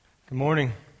Good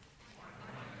morning.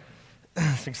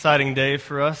 It's an exciting day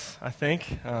for us, I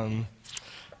think.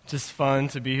 Just fun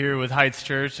to be here with Heights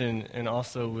Church and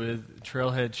also with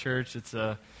Trailhead Church. It's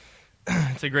a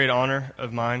great honor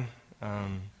of mine. I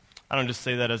don't just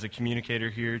say that as a communicator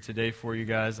here today for you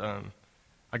guys.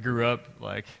 I grew up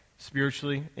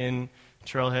spiritually in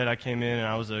Trailhead. I came in and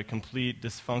I was a complete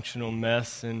dysfunctional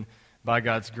mess, and by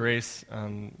God's grace,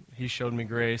 He showed me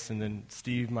grace, and then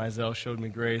Steve Mizell showed me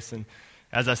grace. And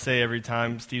as I say every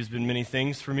time, Steve's been many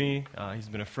things for me. He's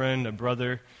been a friend, a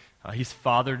brother. He's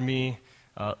fathered me.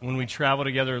 When we travel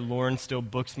together, Lauren still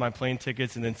books my plane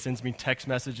tickets and then sends me text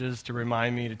messages to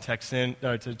remind me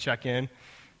to check in,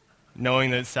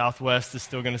 knowing that Southwest is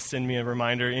still going to send me a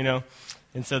reminder,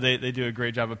 And so they do a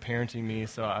great job of parenting me,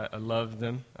 so I love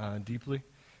them deeply.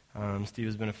 Steve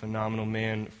has been a phenomenal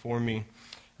man for me.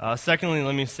 Secondly,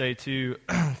 let me say, too,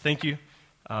 thank you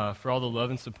for all the love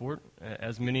and support.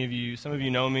 As some of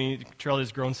you know me, Trailhead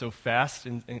has grown so fast,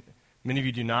 and many of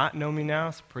you do not know me now,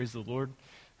 so praise the Lord.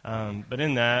 But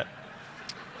in that,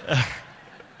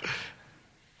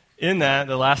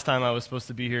 the last time I was supposed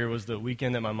to be here was the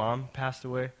weekend that my mom passed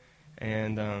away,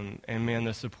 and man,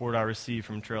 the support I received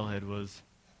from Trailhead was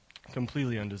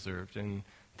completely undeserved. And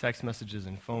text messages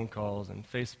and phone calls and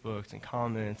Facebooks and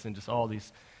comments and just all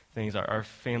these things. Our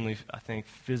family, I think,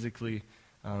 physically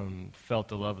felt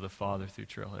the love of the Father through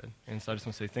Trailhead. And so I just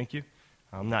want to say thank you.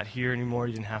 I'm not here anymore.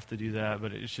 You didn't have to do that,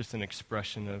 but it's just an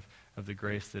expression of the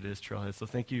grace that is Trailhead. So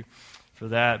thank you for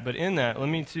that. But in that, let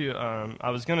me too,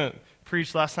 I was going to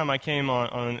preach last time I came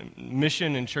on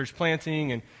mission and church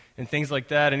planting and things like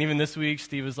that. And even this week,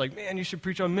 Steve was like, man, you should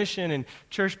preach on mission and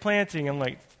church planting. I'm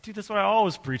like, dude, that's what I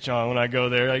always preach on when I go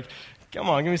there. Like, come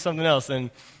on, give me something else. And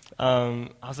I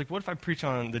was like, what if I preach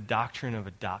on the doctrine of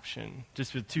adoption?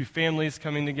 Just with two families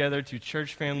coming together, two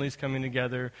church families coming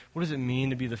together. What does it mean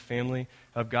to be the family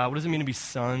of God? What does it mean to be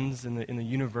sons in the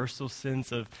universal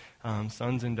sense of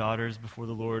sons and daughters before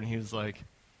the Lord? And he was like,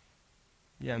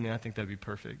 yeah, I think that'd be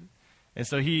perfect. And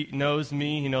so he knows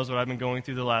me. He knows what I've been going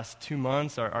through the last 2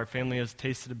 months. Our family has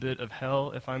tasted a bit of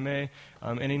hell, if I may,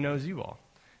 and he knows you all.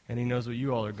 And he knows what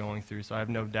you all are going through. So I have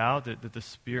no doubt that the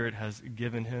Spirit has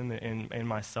given him and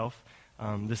myself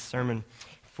this sermon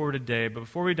for today. But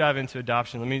before we dive into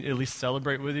adoption, let me at least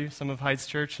celebrate with you some of Heights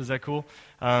Church. Is that cool?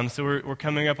 So we're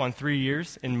coming up on 3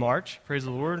 years in March. Praise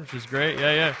the Lord, which is great.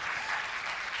 Yeah.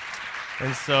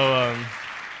 And so,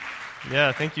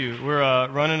 thank you. We're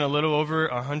running a little over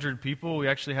 100 people. We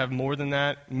actually have more than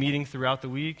that meeting throughout the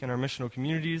week in our missional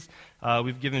communities.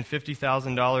 We've given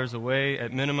 $50,000 away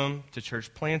at minimum to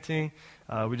church planting.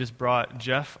 We just brought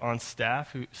Jeff on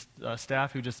staff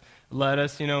who just led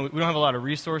us. We don't have a lot of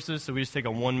resources, so we just take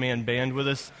a one-man band with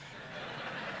us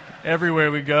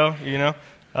everywhere we go,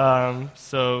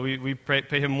 So we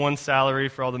pay him one salary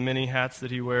for all the many hats that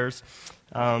he wears.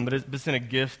 But it's been a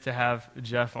gift to have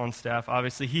Jeff on staff.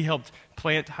 Obviously, he helped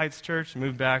plant Heights Church,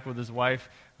 moved back with his wife,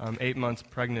 8 months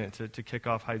pregnant, to kick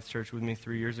off Heights Church with me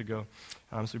 3 years ago.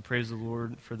 So we praise the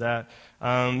Lord for that.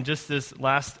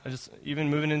 Even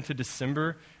moving into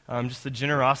December, just the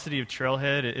generosity of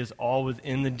Trailhead is all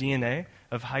within the DNA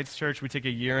of Heights Church. We take a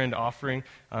year-end offering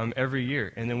every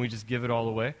year, and then we just give it all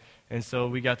away. And so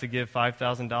we got to give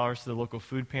 $5,000 to the local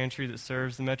food pantry that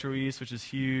serves the Metro East, which is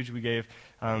huge. We gave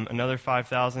another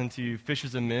 $5,000 to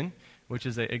Fishers of Men, which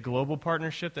is a global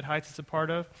partnership that Heights is a part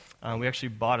of. We actually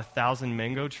bought 1,000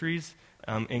 mango trees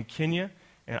in Kenya.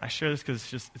 And I share this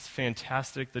because it's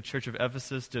fantastic. The Church of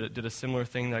Ephesus did a similar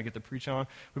thing that I get to preach on.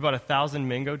 We bought 1,000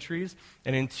 mango trees,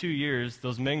 and in 2 years,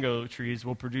 those mango trees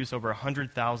will produce over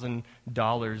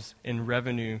 $100,000 in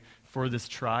revenue for this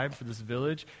tribe, for this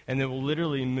village, and it will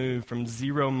literally move from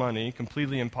zero money,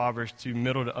 completely impoverished, to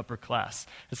middle to upper class.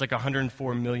 It's like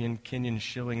 104 million Kenyan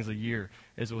shillings a year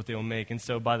is what they'll make. And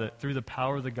so through the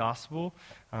power of the gospel,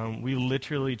 we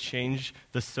literally change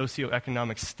the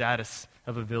socioeconomic status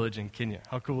of a village in Kenya.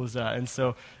 How cool is that? And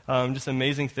so just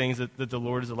amazing things that the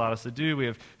Lord has allowed us to do. We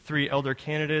have 3 elder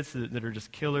candidates that are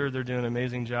just killer. They're doing an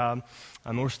amazing job.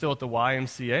 We're still at the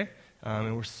YMCA,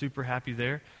 and we're super happy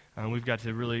there. We've got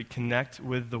to really connect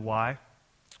with the Y,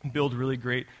 build really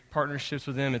great partnerships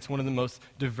with them. It's one of the most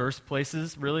diverse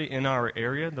places, really, in our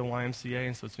area, the YMCA,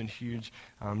 and so it's been huge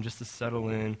just to settle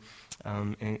in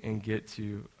and get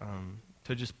to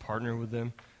just partner with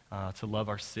them, to love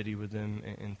our city with them,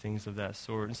 and things of that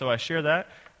sort. And so I share that.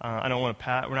 I don't want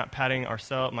to we're not patting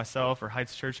myself or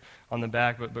Heights Church on the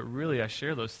back, but really I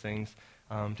share those things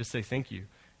to say thank you,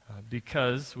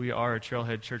 because we are a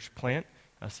Trailhead Church plant,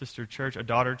 a sister church, a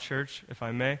daughter church, if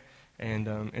I may.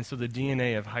 And so the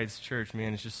DNA of Heights Church,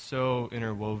 man, is just so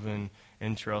interwoven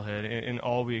in Trailhead. And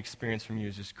all we experience from you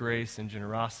is just grace and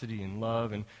generosity and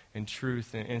love and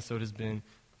truth. And so it has been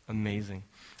amazing.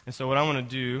 And so what I want to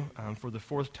do for the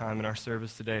fourth time in our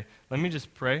service today, let me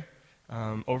just pray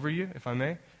over you, if I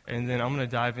may. And then I'm going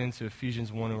to dive into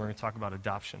Ephesians 1, and we're going to talk about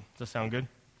adoption. Does that sound good?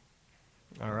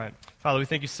 All right. Father, we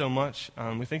thank you so much.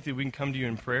 We think that we can come to you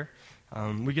in prayer.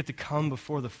 We get to come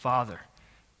before the Father.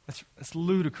 That's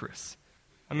ludicrous.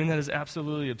 I mean, that is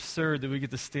absolutely absurd that we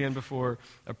get to stand before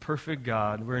a perfect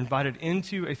God. We're invited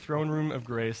into a throne room of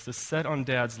grace to sit on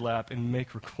Dad's lap and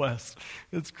make requests.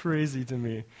 It's crazy to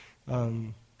me.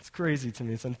 It's crazy to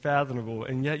me. It's unfathomable.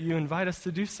 And yet you invite us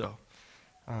to do so.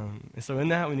 And so in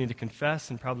that, we need to confess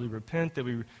and probably repent that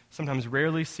we sometimes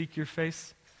rarely seek your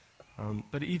face.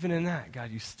 But even in that, God,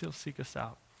 you still seek us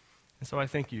out. And so I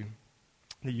thank you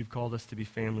that you've called us to be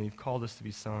family. You've called us to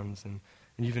be sons. And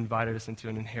you've invited us into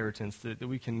an inheritance that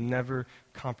we can never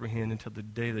comprehend until the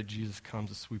day that Jesus comes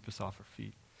to sweep us off our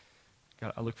feet.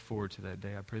 God, I look forward to that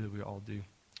day. I pray that we all do.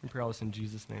 I pray all this in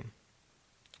Jesus' name.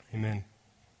 Amen.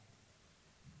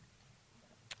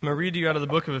 I'm going to read to you out of the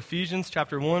book of Ephesians,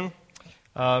 chapter 1,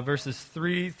 verses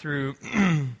 3 through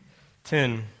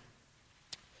 10.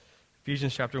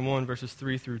 Ephesians chapter 1, verses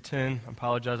 3 through 10. I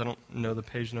apologize, I don't know the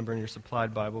page number in your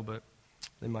supplied Bible, but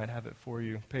they might have it for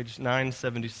you. Page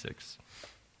 976.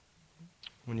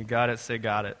 When you got it, say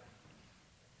got it.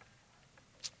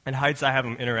 At Heights, I have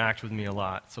them interact with me a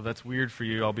lot, so that's weird for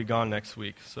you. I'll be gone next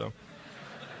week, so.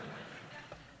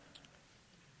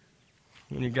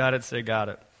 When you got it, say got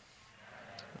it.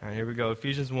 All right, here we go.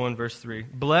 Ephesians 1, verse 3.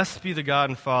 Blessed be the God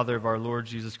and Father of our Lord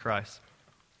Jesus Christ.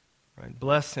 Right,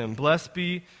 bless him. Blessed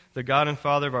be the God and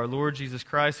Father of our Lord Jesus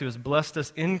Christ, who has blessed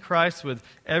us in Christ with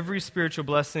every spiritual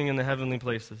blessing in the heavenly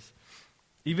places,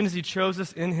 even as he chose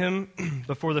us in him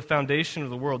before the foundation of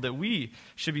the world, that we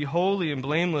should be holy and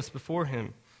blameless before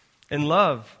him. In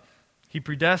love, he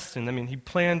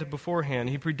planned beforehand.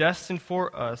 He predestined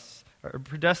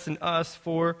us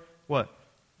for what?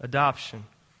 Adoption.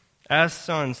 As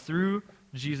sons through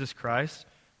Jesus Christ,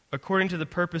 according to the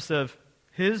purpose of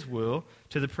his will,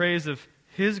 to the praise of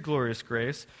his glorious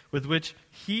grace, with which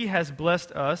he has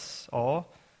blessed us all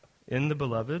in the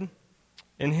beloved.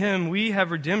 In him we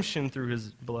have redemption through his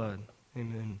blood.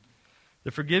 Amen.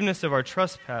 The forgiveness of our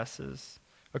trespasses,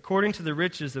 according to the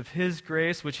riches of his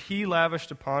grace, which he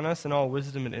lavished upon us in all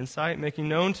wisdom and insight, making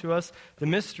known to us the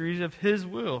mysteries of his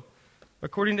will,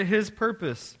 according to his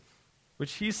purpose,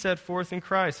 which he set forth in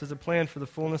Christ as a plan for the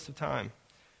fullness of time,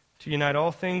 to unite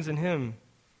all things in him,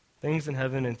 things in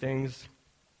heaven and things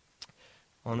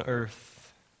on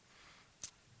earth.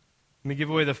 Let me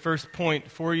give away the first point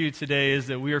for you today is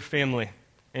that we are family.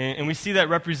 And we see that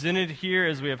represented here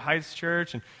as we have Heights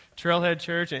Church and Trailhead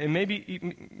Church and maybe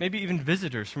even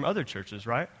visitors from other churches,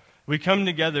 right? We come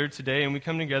together today and we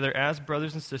come together as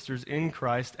brothers and sisters in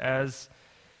Christ as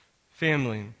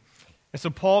family. And so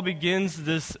Paul begins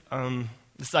this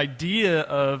idea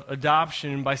of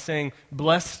adoption by saying,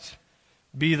 blessed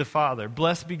be the Father.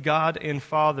 Blessed be God and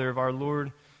Father of our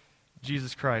Lord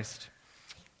Jesus Christ.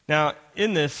 Now,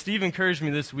 in this, Steve encouraged me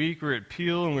this week. We were at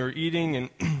Peel and we were eating, and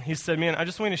he said, man, I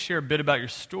just want to share a bit about your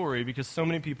story because so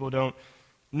many people don't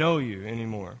know you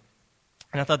anymore.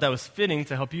 And I thought that was fitting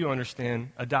to help you understand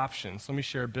adoption. So let me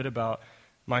share a bit about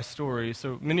my story.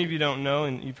 So many of you don't know,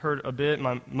 and you've heard a bit.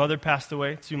 My mother passed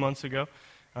away 2 months ago.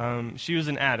 She was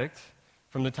an addict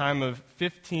from the time of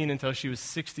 15 until she was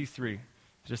 63.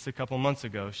 Just a couple months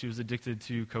ago, she was addicted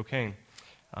to cocaine.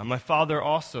 My father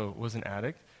also was an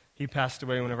addict. He passed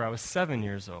away whenever I was 7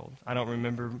 years old. I don't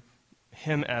remember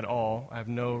him at all. I have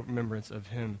no remembrance of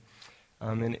him.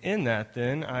 And in that,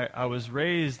 then, I was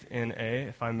raised in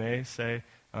if I may say,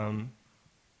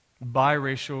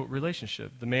 biracial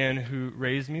relationship. The man who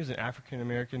raised me was an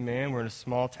African-American man. We're in a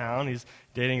small town. He's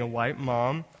dating a white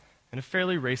mom in a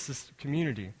fairly racist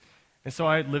community. And so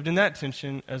I lived in that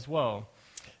tension as well.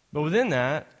 But within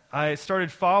that, I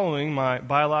started following my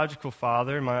biological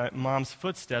father, my mom's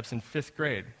footsteps in 5th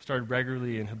grade. Started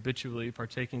regularly and habitually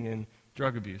partaking in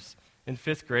drug abuse in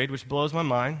 5th grade, which blows my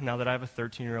mind now that I have a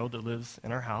 13-year-old that lives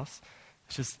in our house.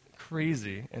 It's just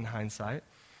crazy in hindsight.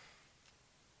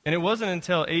 And it wasn't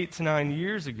until 8 to 9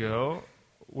 years ago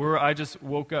where I just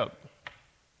woke up.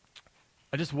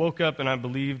 I just woke up and I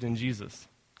believed in Jesus.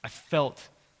 I felt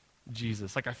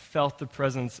Jesus. Like I felt the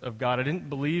presence of God. I didn't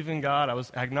believe in God. I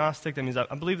was agnostic. That means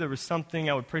I believed there was something.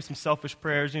 I would pray some selfish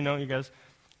prayers, you guys,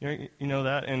 you know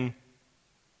that.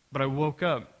 But I woke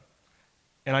up,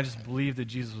 and I just believed that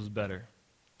Jesus was better.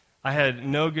 I had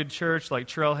no good church like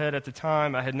Trailhead at the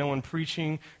time. I had no one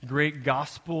preaching great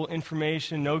gospel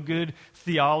information, no good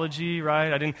theology,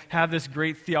 right? I didn't have this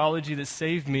great theology that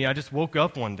saved me. I just woke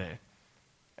up one day,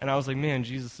 And I was like, man,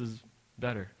 Jesus is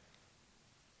better.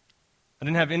 I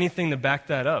didn't have anything to back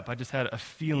that up. I just had a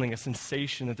feeling, a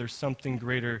sensation that there's something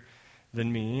greater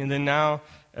than me. And then now,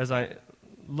 as I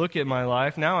look at my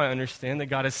life, now I understand that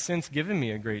God has since given me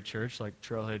a great church, like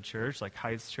Trailhead Church, like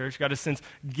Heights Church. God has since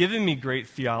given me great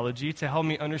theology to help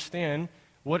me understand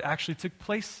what actually took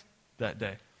place that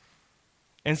day.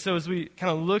 And so as we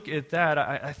kind of look at that,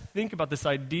 I think about this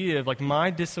idea of like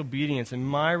my disobedience and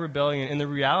my rebellion and the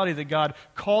reality that God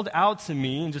called out to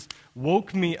me and just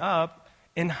woke me up.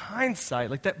 In hindsight,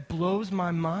 like that blows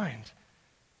my mind.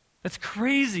 That's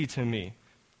crazy to me.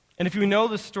 And if you know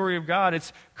the story of God,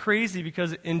 it's crazy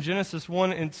because in Genesis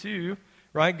 1 and 2,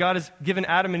 right, God has given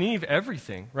Adam and Eve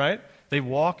everything, right? They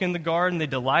walk in the garden, they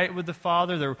delight with the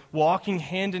Father, they're walking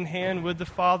hand in hand with the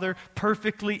Father,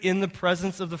 perfectly in the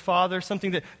presence of the Father,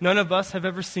 something that none of us have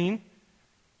ever seen.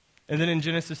 And then in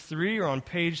Genesis 3, or on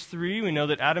page 3, we know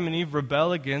that Adam and Eve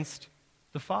rebel against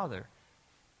the Father.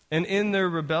 And in their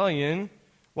rebellion,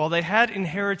 while they had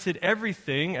inherited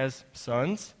everything as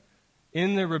sons,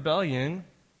 in their rebellion,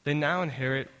 they now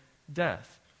inherit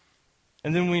death.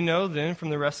 And then we know then from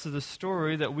the rest of the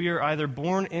story that we are either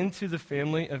born into the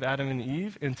family of Adam and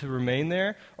Eve and to remain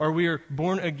there, or we are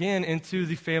born again into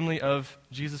the family of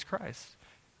Jesus Christ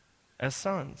as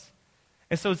sons.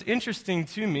 And so it's interesting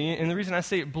to me, and the reason I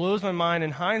say it blows my mind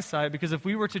in hindsight, because if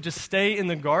we were to just stay in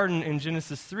the garden in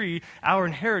Genesis 3, our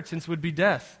inheritance would be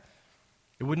death.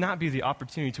 It would not be the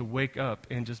opportunity to wake up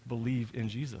and just believe in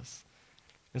Jesus.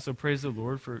 And so praise the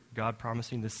Lord for God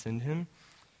promising to send him.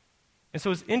 And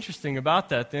so what's interesting about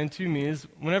that then to me is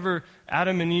whenever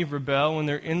Adam and Eve rebel, when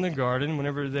they're in the garden,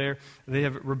 whenever they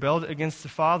have rebelled against the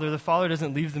Father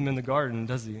doesn't leave them in the garden,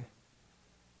 does he?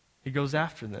 He goes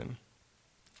after them.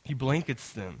 He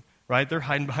blankets them, right? They're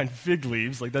hiding behind fig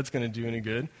leaves, like that's going to do any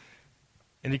good.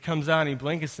 And he comes out and he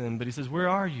blankets them, but he says, where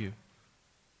are you?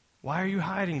 Why are you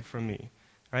hiding from me?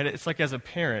 Right? It's like as a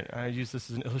parent, I use this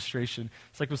as an illustration.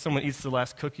 It's like when someone eats the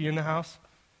last cookie in the house,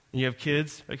 and you have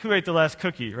kids. Like, who ate the last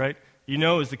cookie, right? You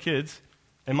know it's the kids.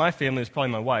 And my family is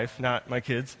probably my wife, not my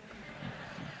kids.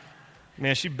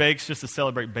 Man, she bakes just to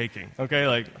celebrate baking, okay?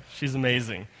 Like, she's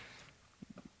amazing.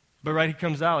 But, right, he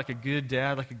comes out like a good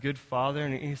dad, like a good father,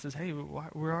 and he says, hey,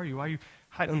 where are you? Why are you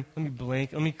hiding? Let me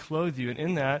blank. Let me clothe you. And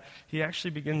in that, he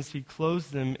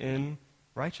clothes them in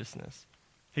righteousness.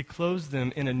 He clothes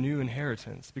them in a new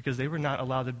inheritance because they were not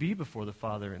allowed to be before the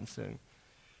Father in sin.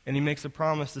 And he makes a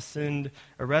promise to send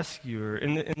a rescuer.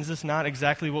 And is this not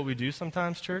exactly what we do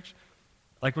sometimes, church?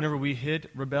 Like whenever we hit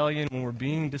rebellion, when we're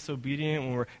being disobedient,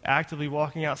 when we're actively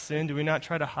walking out sin, do we not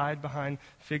try to hide behind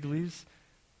fig leaves?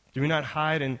 Do we not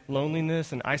hide in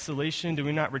loneliness and isolation? Do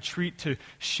we not retreat to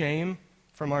shame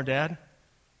from our dad?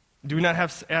 Do we not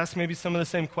ask maybe some of the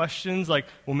same questions like,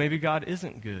 well, maybe God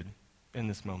isn't good in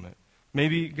this moment?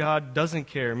 Maybe God doesn't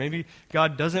care. Maybe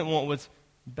God doesn't want what's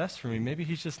best for me. Maybe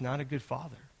he's just not a good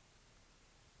father.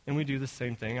 And we do the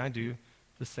same thing. I do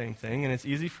the same thing. And it's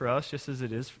easy for us, just as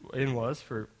it is and was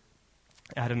for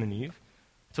Adam and Eve,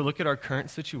 to look at our current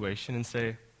situation and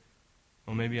say,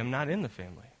 well, maybe I'm not in the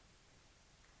family.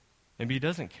 Maybe he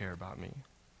doesn't care about me.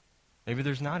 Maybe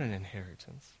there's not an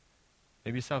inheritance.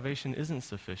 Maybe salvation isn't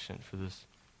sufficient for this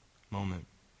moment.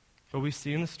 But we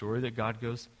see in the story that God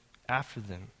goes after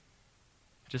them.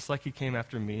 Just like he came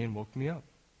after me and woke me up.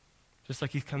 Just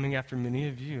like he's coming after many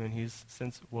of you and he's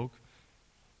since woke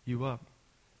you up.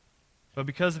 But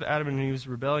because of Adam and Eve's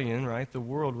rebellion, right, the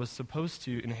world was supposed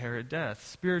to inherit death,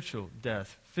 spiritual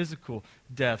death, physical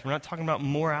death. We're not talking about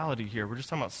morality here. We're just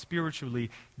talking about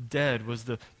spiritually dead was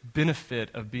the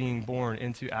benefit of being born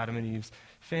into Adam and Eve's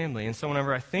family. And so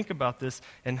whenever I think about this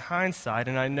in hindsight,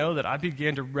 and I know that I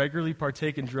began to regularly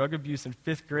partake in drug abuse in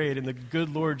 5th grade, and the good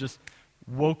Lord just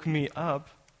woke me up,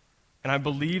 and I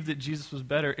believe that Jesus was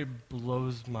better, it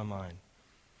blows my mind.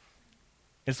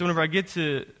 And so whenever I get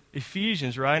to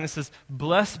Ephesians, right, and it says,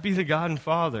 blessed be the God and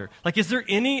Father. Like, is there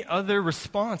any other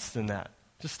response than that?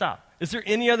 Just stop. Is there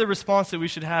any other response that we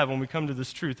should have when we come to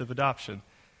this truth of adoption?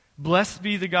 Blessed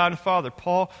be the God and Father.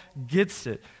 Paul gets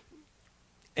it.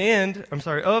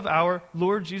 Of our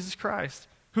Lord Jesus Christ,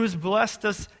 who has blessed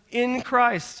us in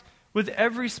Christ with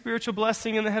every spiritual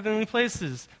blessing in the heavenly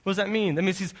places. What does that mean? That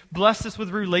means he's blessed us with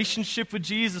a relationship with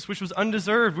Jesus, which was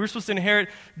undeserved. We were supposed to inherit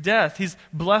death. He's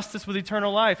blessed us with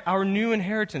eternal life, our new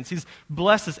inheritance. He's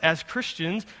blessed us as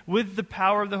Christians with the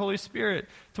power of the Holy Spirit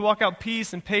to walk out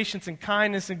peace and patience and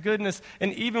kindness and goodness.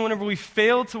 And even whenever we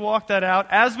fail to walk that out,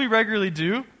 as we regularly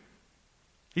do,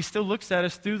 he still looks at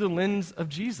us through the lens of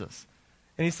Jesus.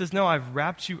 And he says, no, I've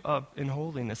wrapped you up in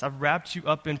holiness. I've wrapped you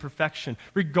up in perfection,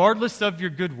 regardless of your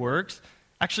good works,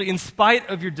 actually in spite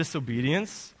of your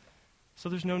disobedience. So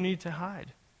there's no need to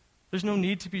hide. There's no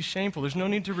need to be shameful. There's no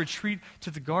need to retreat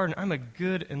to the garden. I'm a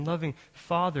good and loving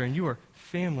Father, and you are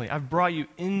family. I've brought you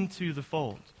into the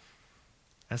fold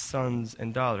as sons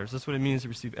and daughters. That's what it means to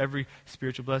receive every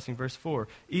spiritual blessing. Verse 4,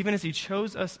 even as he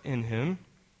chose us in him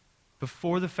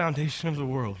before the foundation of the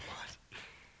world. What?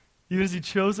 Even as he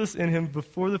chose us in him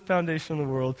before the foundation of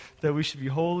the world, that we should be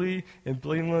holy and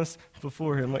blameless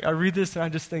before him. Like, I read this and I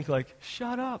just think, like,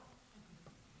 shut up.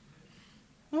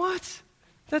 What?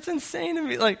 That's insane to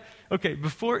me. Like, okay,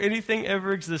 before anything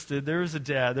ever existed, there was a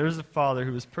dad, there was a father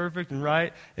who was perfect and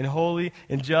right and holy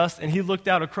and just, and he looked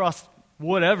out across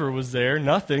whatever was there,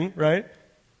 nothing, right?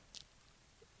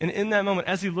 And in that moment,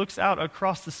 as he looks out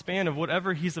across the span of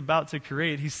whatever he's about to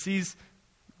create, he sees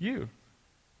you.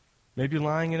 Maybe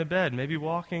lying in a bed, maybe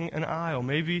walking an aisle,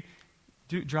 maybe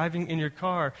driving in your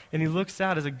car, and he looks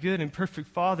out as a good and perfect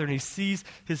father, and he sees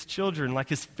his children like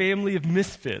his family of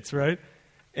misfits, right?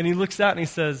 And he looks out and he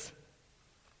says,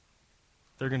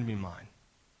 they're going to be mine.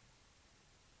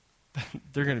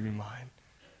 They're going to be mine.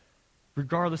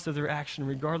 Regardless of their action,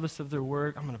 regardless of their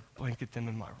work, I'm going to blanket them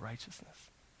in my righteousness.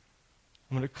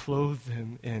 I'm going to clothe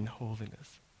them in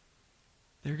holiness.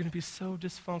 They're going to be so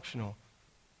dysfunctional.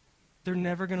 They're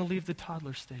never going to leave the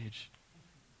toddler stage.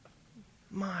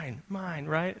 Mine,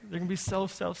 right? They're going to be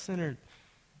self-centered.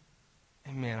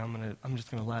 And man, I'm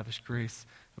just going to lavish grace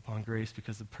upon grace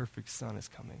because the perfect Son is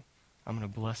coming. I'm going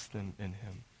to bless them in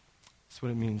him. That's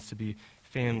what it means to be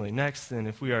family. Next, then,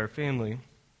 if we are a family,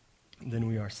 then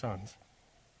we are sons.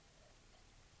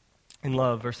 In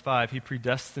love, verse 5, he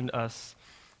predestined us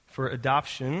for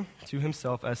adoption to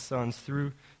himself as sons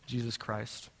through Jesus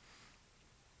Christ,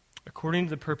 according to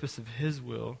the purpose of his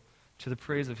will, to the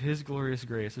praise of his glorious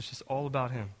grace. It's just all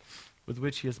about him, with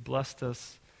which he has blessed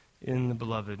us in the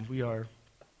beloved. We are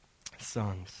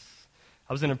sons.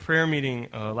 I was in a prayer meeting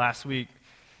last week.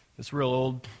 This real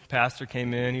old pastor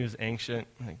came in. He was ancient,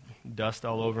 like dust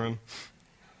all over him.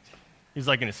 He's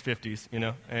like in his 50s,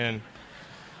 and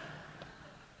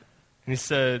he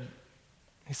said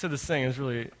this thing. It was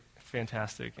really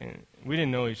fantastic, and we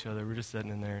didn't know each other. We were just sitting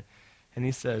in there, and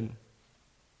he said,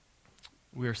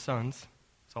 we are sons.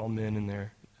 It's all men in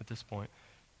there at this point.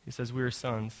 He says, we are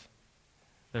sons,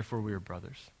 therefore we are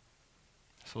brothers.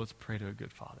 So let's pray to a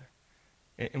good Father.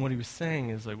 And what he was saying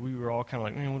is, like, we were all kind of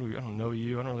like, man, I don't know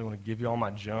you. I don't really want to give you all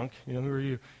my junk. Who are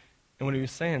you? And what he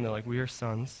was saying, they're like, we are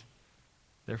sons,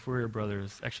 therefore we are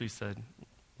brothers. Actually, he said,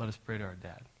 let us pray to our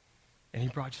dad. And he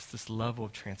brought just this level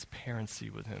of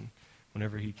transparency with him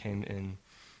whenever he came in.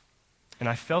 And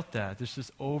I felt that. There's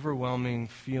this overwhelming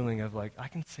feeling of, like, I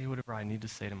can say whatever I need to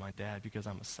say to my dad because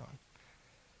I'm a son.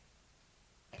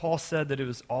 Paul said that it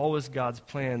was always God's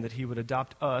plan that he would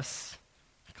adopt us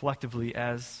collectively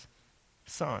as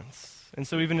sons. And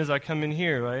so even as I come in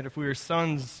here, right, if we are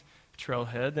sons,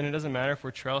 Trailhead, then it doesn't matter if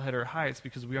we're Trailhead or Heights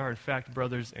because we are, in fact,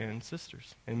 brothers and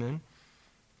sisters. Amen?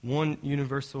 One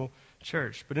universal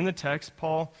church. But in the text,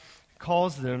 Paul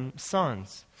calls them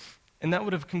sons. And that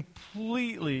would have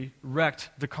completely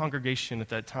wrecked the congregation at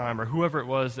that time, or whoever it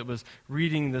was that was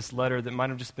reading this letter that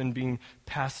might have just been being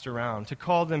passed around. To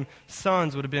call them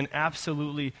sons would have been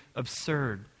absolutely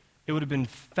absurd. It would have been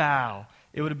foul.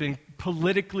 It would have been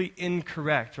politically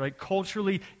incorrect, right?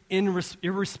 Culturally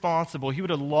irresponsible. He would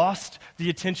have lost the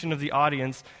attention of the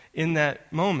audience in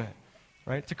that moment,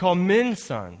 right? To call men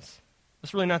sons,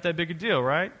 that's really not that big a deal,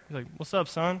 right? He's like, what's up,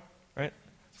 son? Right?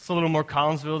 It's a little more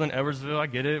Collinsville than Edwardsville. I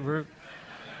get it.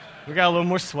 We got a little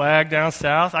more swag down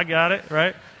south. I got it,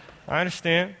 right? I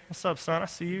understand. What's up, son? I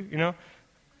see you,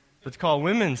 But to call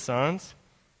women sons,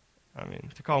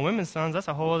 that's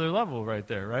a whole other level right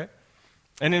there, right?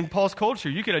 And in Paul's culture,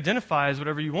 you could identify as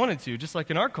whatever you wanted to. Just like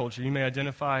in our culture, you may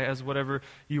identify as whatever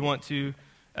you want to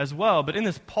as well. But in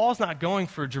this, Paul's not going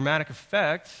for dramatic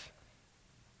effect.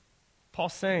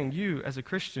 Paul's saying, you, as a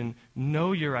Christian,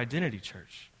 know your identity,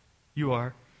 church. You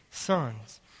are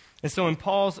sons. And so in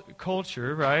Paul's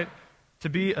culture, right, to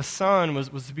be a son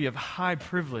was to be of high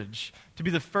privilege. To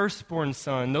be the firstborn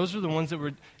son, those are the ones that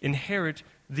would inherit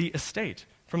the estate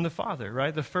from the father,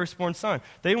 right? The firstborn son.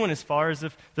 They went as far as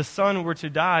if the son were to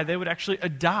die, they would actually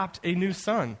adopt a new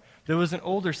son. There was an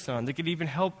older son that could even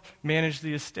help manage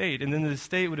the estate. And then the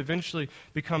estate would eventually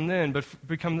become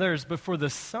theirs. But for the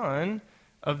son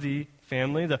of the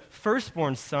family, the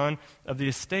firstborn son of the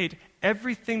estate,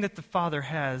 everything that the father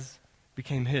has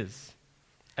became his.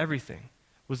 Everything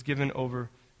was given over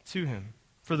to him.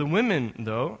 For the women,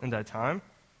 though, in that time,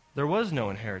 there was no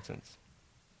inheritance.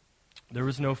 There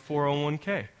was no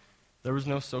 401k. There was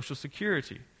no Social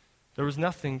Security. There was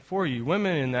nothing for you.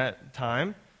 Women in that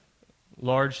time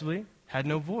largely had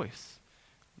no voice.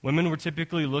 Women were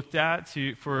typically looked at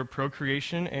for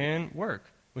procreation and work.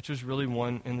 which was really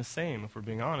one and the same, if we're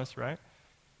being honest, right?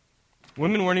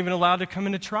 Women weren't even allowed to come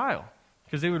into trial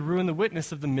because they would ruin the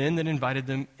witness of the men that invited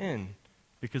them in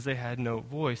because they had no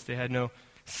voice, they had no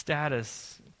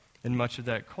status in much of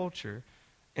that culture.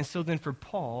 And so then for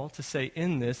Paul to say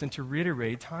in this and to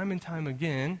reiterate time and time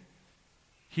again,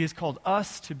 he has called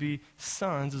us to be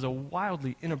sons is a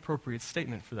wildly inappropriate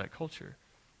statement for that culture.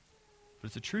 But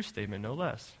it's a true statement, no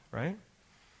less, right?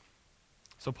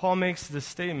 So Paul makes this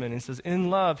statement and says, in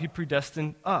love, he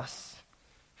predestined us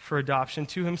for adoption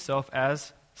to himself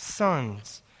as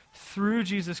sons through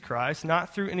Jesus Christ,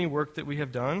 not through any work that we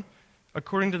have done,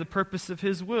 according to the purpose of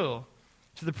his will,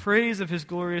 to the praise of his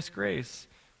glorious grace,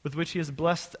 with which he has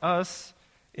blessed us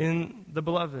in the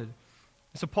beloved.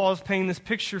 So Paul is painting this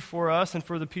picture for us and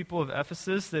for the people of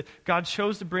Ephesus that God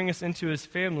chose to bring us into his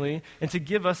family and to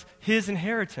give us his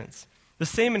inheritance, the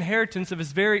same inheritance of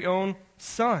his very own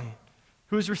Son,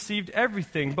 who has received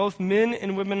everything, both men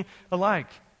and women alike.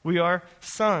 We are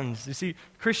sons. You see,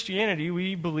 Christianity,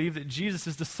 we believe that Jesus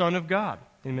is the Son of God.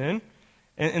 Amen?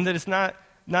 And that it's not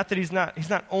that he's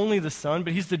not only the Son,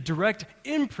 but he's the direct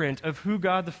imprint of who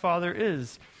God the Father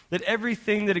is. That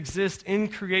everything that exists in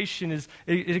creation it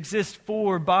exists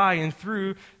for, by, and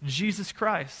through Jesus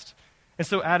Christ. And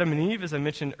so Adam and Eve, as I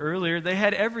mentioned earlier, they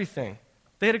had everything.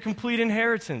 They had a complete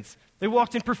inheritance. They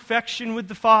walked in perfection with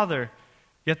the Father.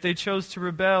 Yet they chose to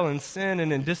rebel and sin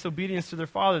and in disobedience to their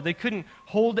father. They couldn't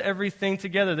hold everything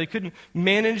together. They couldn't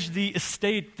manage the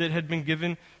estate that had been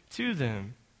given to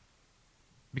them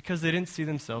because they didn't see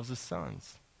themselves as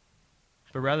sons,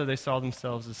 but rather they saw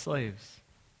themselves as slaves.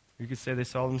 You could say they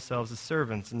saw themselves as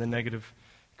servants in the negative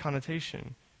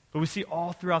connotation. But we see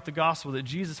all throughout the gospel that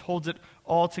Jesus holds it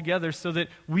all together so that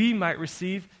we might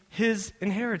receive his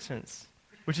inheritance,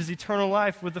 which is eternal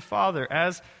life with the Father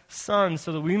as sons,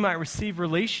 so that we might receive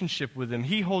relationship with him.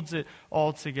 He holds it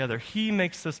all together. He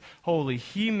makes us holy.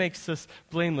 He makes us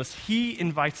blameless. He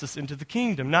invites us into the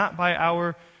kingdom, not by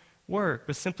our work,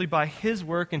 but simply by his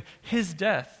work and his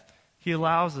death. He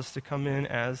allows us to come in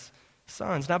as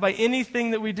sons, not by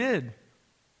anything that we did.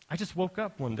 I just woke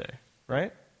up one day,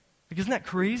 right? Like, isn't that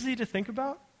crazy to think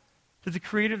about? That the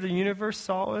creator of the universe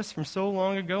saw us from so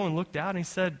long ago and looked out and he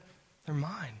said, they're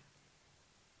mine.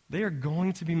 They are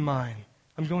going to be mine.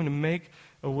 I'm going to make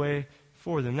a way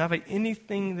for them, not by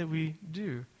anything that we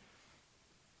do.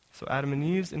 So Adam and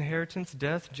Eve's inheritance,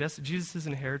 death, Jesus'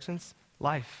 inheritance,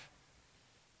 life.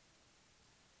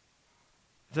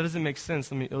 If that doesn't make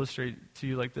sense, let me illustrate to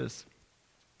you like this.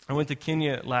 I went to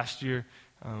Kenya last year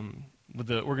with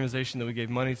the organization that we gave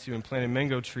money to and planted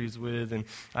mango trees with, and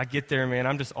I get there, man,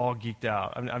 I'm just all geeked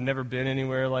out. I've never been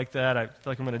anywhere like that. I feel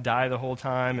like I'm going to die the whole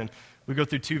time, and we go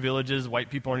through 2 villages white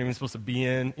people aren't even supposed to be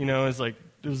in, it's like,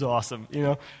 it was awesome,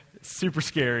 super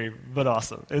scary, but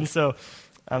awesome. And so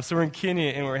we're in Kenya,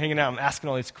 and we're hanging out, I'm asking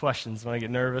all these questions. When I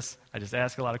get nervous, I just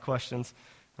ask a lot of questions.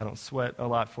 I don't sweat a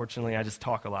lot, fortunately, I just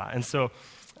talk a lot. And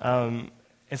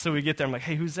so we get there, I'm like,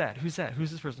 hey, who's that? Who's that?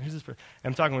 Who's this person? Who's this person?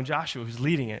 And I'm talking with Joshua, who's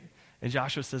leading it. And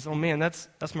Joshua says, oh man, that's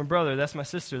my brother, that's my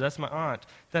sister, that's my aunt,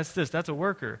 that's this, that's a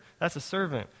worker, that's a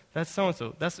servant, that's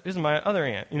so-and-so, here's my other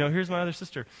aunt, here's my other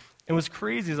sister. And what's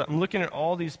crazy is I'm looking at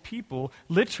all these people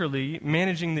literally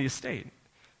managing the estate.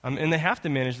 And they have to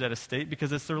manage that estate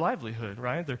because it's their livelihood,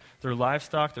 right? Their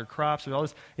livestock, their crops, all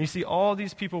this. And you see all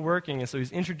these people working, and so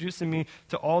he's introducing me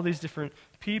to all these different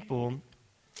people.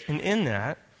 And in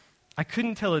that, I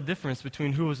couldn't tell a difference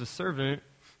between who was a servant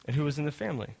and who was in the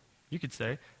family. You could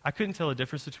say, I couldn't tell a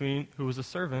difference between who was a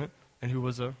servant and who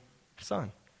was a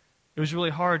son. It was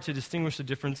really hard to distinguish the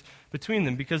difference between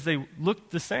them because they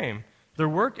looked the same. Their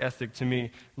work ethic to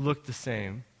me looked the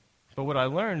same. But what I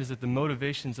learned is that the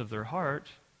motivations of their heart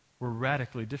were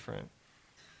radically different.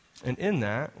 And in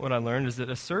that, what I learned is that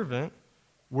a servant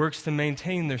works to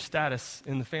maintain their status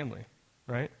in the family,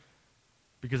 right?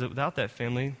 Because without that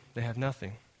family, they have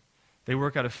nothing. They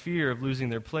work out of fear of losing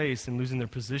their place and losing their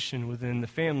position within the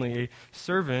family. A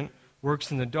servant works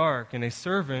in the dark, and a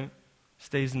servant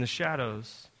stays in the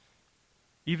shadows.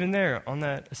 Even there, on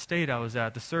that estate I was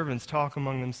at, the servants talk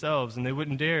among themselves, and they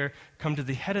wouldn't dare come to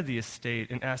the head of the estate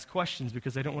and ask questions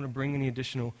because they don't want to bring any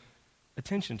additional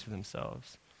attention to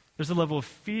themselves. There's a level of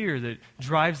fear that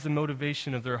drives the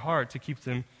motivation of their heart to keep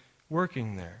them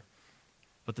working there.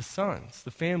 But the sons,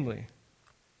 the family,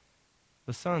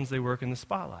 they work in the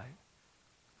spotlight.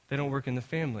 They don't work in the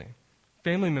family.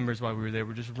 Family members, while we were there,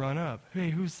 would just run up. Hey,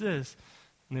 who's this?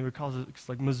 And they would call it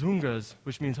like Mazungas,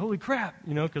 which means holy crap,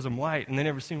 because I'm white, and they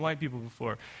never seen white people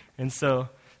before. And so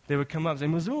they would come up and say,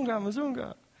 Mazunga,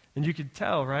 Mazunga. And you could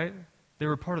tell, right? They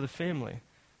were part of the family.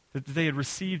 that they had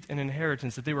received an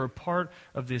inheritance, that they were a part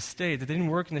of the estate, that they didn't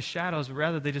work in the shadows, but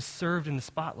rather they just served in the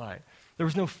spotlight. There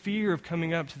was no fear of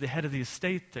coming up to the head of the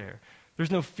estate there. There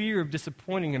was no fear of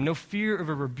disappointing him, no fear of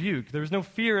a rebuke. There was no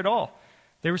fear at all.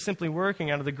 They were simply working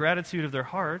out of the gratitude of their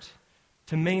heart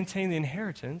to maintain the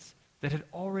inheritance that had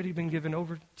already been given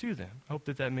over to them. I hope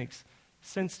that makes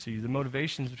sense to you. The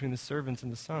motivations between the servants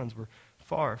and the sons were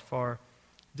far, far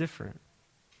different.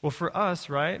 Well, for us,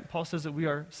 right, Paul says that we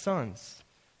are sons.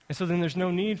 And so then there's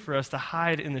no need for us to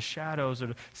hide in the shadows or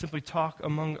to simply talk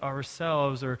among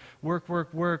ourselves or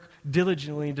work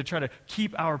diligently to try to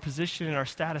keep our position and our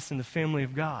status in the family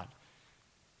of God,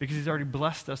 because he's already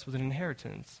blessed us with an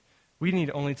inheritance. We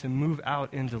need only to move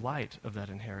out in delight of that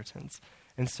inheritance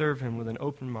and serve him with an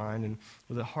open mind and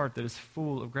with a heart that is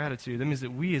full of gratitude. That means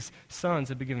that we as sons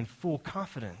have been given full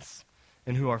confidence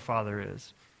in who our Father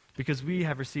is, because we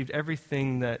have received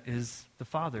everything that is the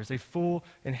Father's, a full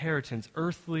inheritance,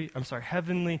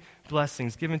 heavenly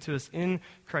blessings given to us in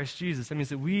Christ Jesus. That means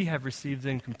that we have received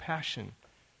then compassion,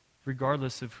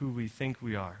 regardless of who we think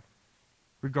we are,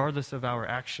 regardless of our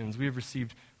actions. We have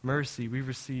received mercy. We've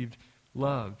received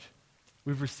love.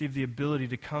 We've received the ability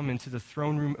to come into the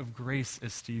throne room of grace,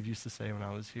 as Steve used to say when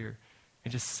I was here,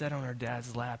 and just sit on our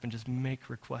dad's lap and just make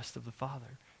requests of the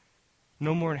Father.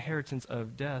 No more inheritance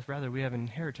of death. Rather, we have an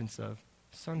inheritance of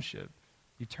sonship,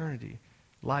 eternity,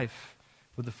 life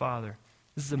with the Father.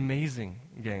 This is amazing,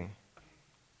 gang,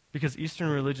 because Eastern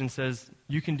religion says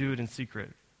you can do it in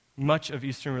secret. Much of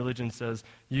Eastern religion says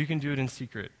you can do it in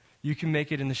secret. You can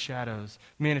make it in the shadows.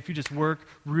 Man, if you just work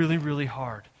really, really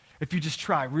hard, if you just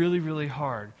try really, really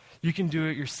hard, you can do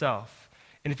it yourself.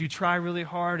 And if you try really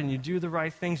hard and you do the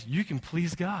right things, you can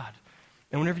please God.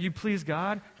 And whenever you please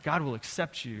God, God will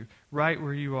accept you right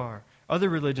where you are. Other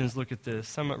religions look at this,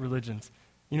 some religions.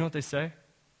 You know what they say?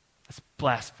 That's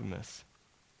blasphemous.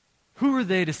 Who are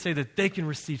they to say that they can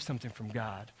receive something from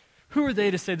God? Who are they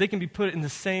to say they can be put in the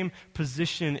same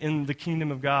position in the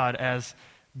kingdom of God as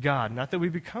God? Not that we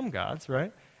become gods,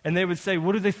 right? And they would say,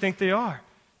 what do they think they are?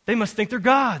 They must think they're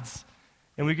gods.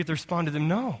 And we get to respond to them,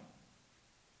 no.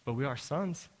 But we are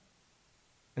sons.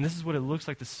 And this is what it looks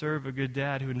like to serve a good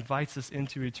dad who invites us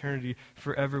into eternity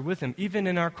forever with him. Even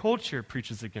in our culture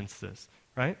preaches against this,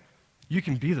 right? You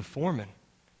can be the foreman.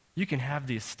 You can have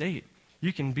the estate.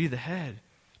 You can be the head.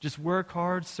 Just work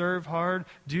hard, serve hard,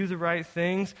 do the right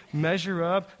things, measure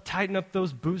up, tighten up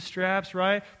those bootstraps,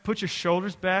 right? Put your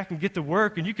shoulders back and get to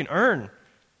work, and you can earn.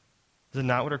 Is it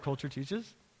not what our culture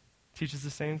teaches? It teaches the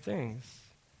same things.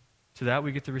 To that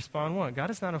we get to respond, what? God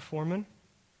is not a foreman,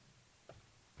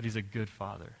 but he's a good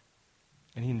Father.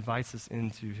 And he invites us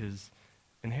into his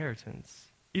inheritance.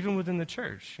 Even within the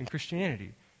church, in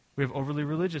Christianity, we have overly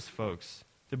religious folks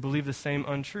that believe the same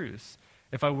untruths.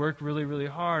 If I work really, really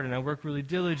hard and I work really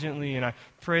diligently and I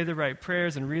pray the right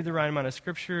prayers and read the right amount of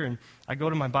scripture and I go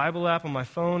to my Bible app on my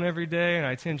phone every day and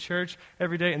I attend church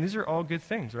every day, and these are all good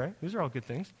things, right? These are all good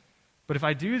things. But if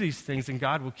I do these things, then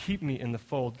God will keep me in the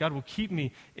fold. God will keep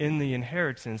me in the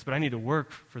inheritance, but I need to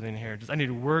work for the inheritance. I need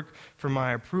to work for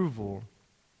my approval,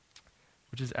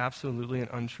 which is absolutely an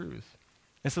untruth.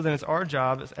 And so then it's our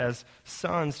job as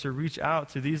sons to reach out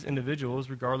to these individuals,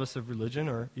 regardless of religion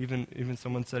or even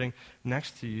someone sitting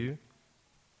next to you.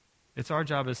 It's our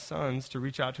job as sons to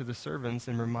reach out to the servants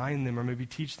and remind them or maybe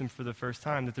teach them for the first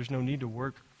time that there's no need to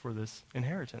work for this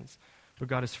inheritance, but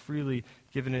God has freely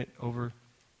given it over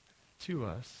to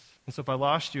us. And so if I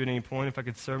lost you at any point, if I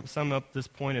could sum up this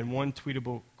point in one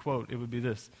tweetable quote, it would be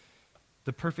this: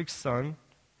 the perfect son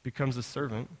becomes a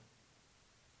servant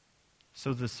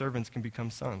so the servants can become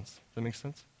sons. Does that make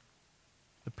sense?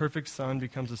 The perfect son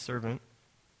becomes a servant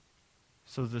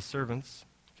so the servants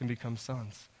can become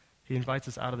sons. He invites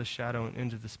us out of the shadow and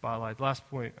into the spotlight. The last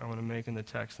point I want to make in the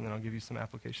text, and then I'll give you some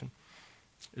application,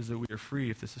 is that we are free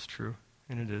if this is true,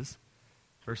 and it is.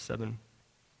 Verse 7.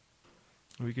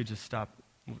 We could just stop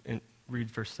and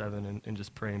read verse 7 and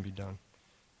just pray and be done.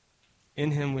 In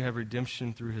him we have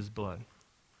redemption through his blood,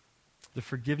 the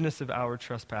forgiveness of our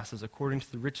trespasses according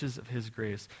to the riches of his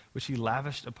grace, which he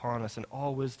lavished upon us in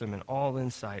all wisdom and all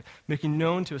insight, making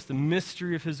known to us the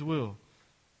mystery of his will,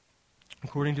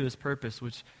 according to his purpose,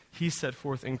 which he set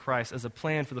forth in Christ as a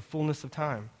plan for the fullness of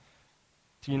time,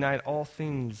 to unite all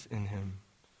things in him,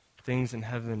 things in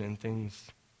heaven and things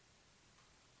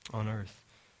on earth.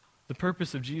 The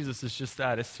purpose of Jesus is just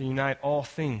that. It's to unite all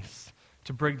things,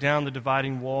 to break down the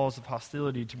dividing walls of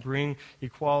hostility, to bring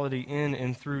equality in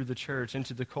and through the church,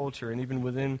 into the culture, and even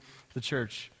within the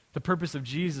church. The purpose of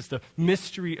Jesus, the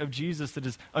mystery of Jesus that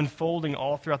is unfolding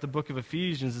all throughout the book of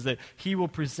Ephesians, is that he will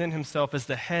present himself as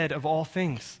the head of all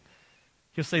things.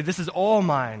 He'll say, this is all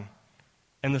mine.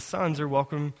 and the sons are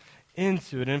welcome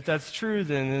into it. And if that's true,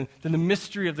 then the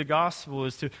mystery of the gospel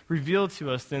is to reveal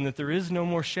to us then that there is no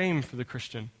more shame for the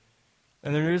Christian,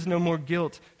 and there is no more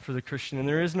guilt for the Christian, and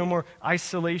there is no more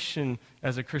isolation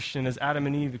as a Christian as Adam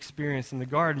and Eve experienced in the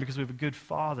garden, because we have a good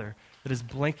Father that has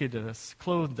blanketed us,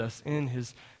 clothed us in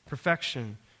his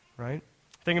perfection, right?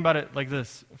 Think about it like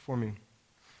this for me.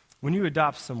 When you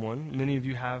adopt someone, many of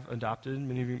you have adopted,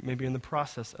 many of you may be in the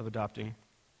process of adopting.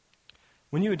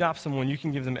 When you adopt someone, you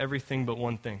can give them everything but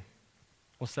one thing.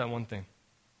 What's that one thing?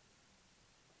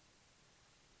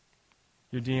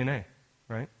 Your DNA,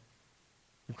 right?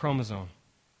 Your chromosome.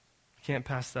 You can't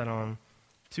pass that on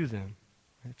to them.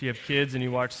 If you have kids and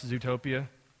you watch Zootopia,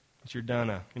 it's your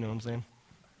Dana, you know what I'm saying?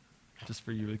 Just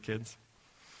for you with kids.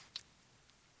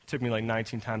 It took me like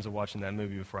 19 times of watching that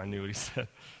movie before I knew what he said.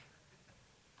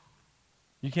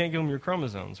 You can't give them your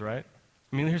chromosomes, right?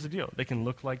 I mean, here's the deal. They can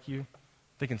look like you.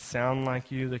 They can sound like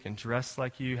you. They can dress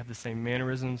like you, have the same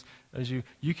mannerisms as you.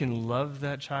 You can love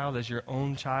that child as your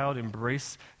own child,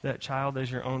 embrace that child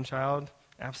as your own child,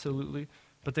 absolutely.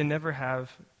 But they never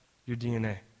have your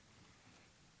DNA.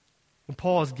 What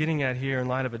Paul is getting at here in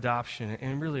light of adoption,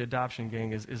 and really adoption,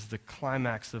 gang, is the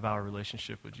climax of our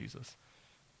relationship with Jesus.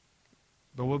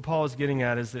 But what Paul is getting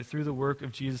at is that through the work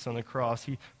of Jesus on the cross,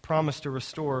 he promised to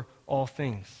restore all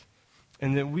things.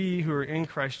 And that we who are in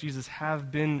Christ Jesus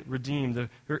have been redeemed.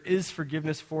 There is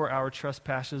forgiveness for our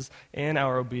trespasses and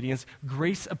our obedience.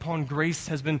 Grace upon grace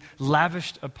has been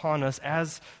lavished upon us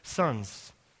as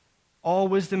sons. All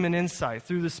wisdom and insight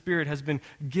through the Spirit has been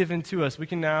given to us. We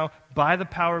can now, by the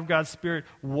power of God's Spirit,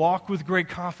 walk with great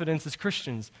confidence as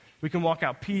Christians. We can walk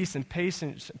out peace and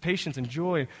patience and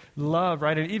joy, love,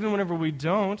 right? And even whenever we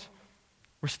don't,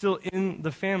 we're still in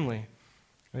the family.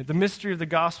 Right? The mystery of the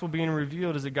gospel being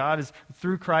revealed is that God is,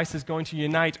 through Christ, is going to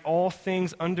unite all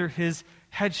things under his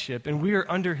headship, and we are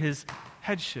under his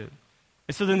headship.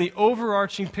 And so then the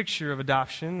overarching picture of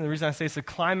adoption, the reason I say it's the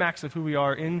climax of who we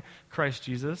are in Christ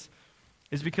Jesus,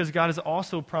 is because God has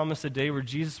also promised a day where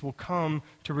Jesus will come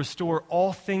to restore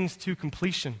all things to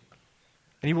completion.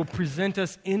 And he will present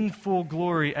us in full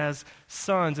glory as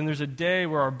sons. And there's a day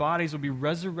where our bodies will be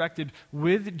resurrected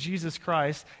with Jesus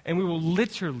Christ, and we will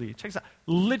literally, check this out,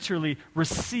 literally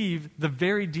receive the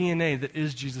very DNA that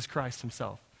is Jesus Christ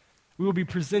himself. We will be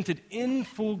presented in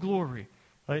full glory,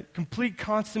 right? Complete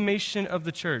consummation of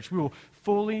the church. We will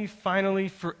fully, finally,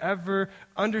 forever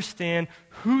understand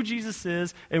who Jesus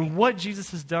is and what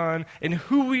Jesus has done and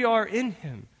who we are in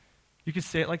him. You could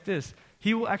say it like this.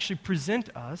 He will actually present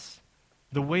us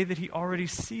the way that he already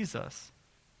sees us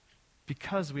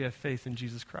because we have faith in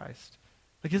Jesus Christ.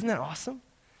 Like, isn't that awesome?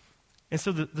 And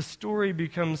so the story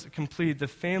becomes complete. The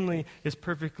family is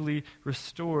perfectly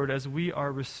restored as we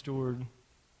are restored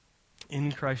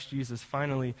in Christ Jesus,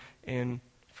 finally and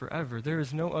forever. There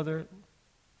is no other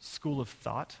school of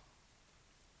thought.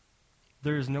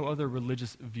 There is no other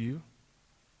religious view.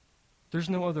 There's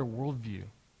no other worldview.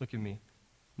 Look at me.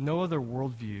 No other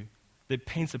worldview that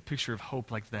paints a picture of hope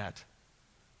like that.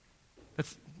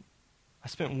 I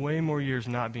spent way more years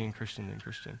not being Christian than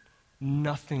Christian.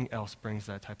 Nothing else brings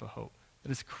that type of hope. It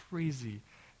is crazy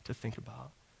to think about.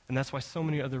 And that's why so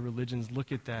many other religions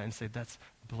look at that and say, that's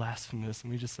blasphemous.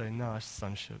 And we just say, no, it's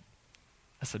sonship.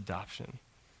 That's adoption.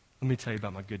 Let me tell you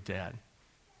about my good dad.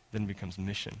 Then it becomes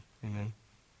mission. Amen.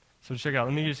 So check out,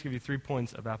 let me just give you 3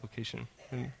 points of application.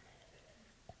 And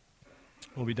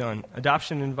we'll be done.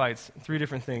 Adoption invites 3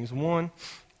 different things. 1,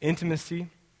 intimacy,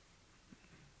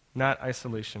 not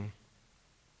isolation.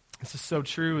 This is so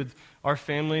true with our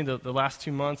family. The last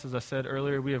 2 months, as I said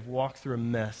earlier, we have walked through a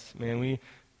mess. Man,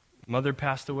 mother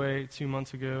passed away 2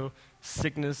 months ago.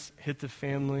 Sickness hit the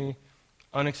family.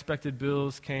 Unexpected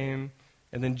bills came.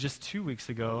 And then just 2 weeks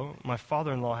ago, my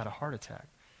father-in-law had a heart attack.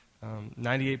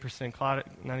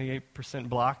 98%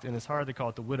 blocked in his heart. They call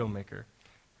it the widowmaker.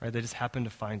 Right? They just happened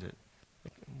to find it.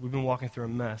 We've been walking through a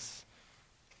mess.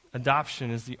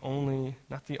 Adoption is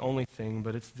not the only thing,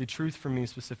 but it's the truth for me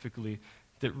specifically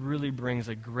that really brings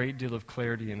a great deal of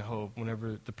clarity and hope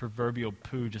whenever the proverbial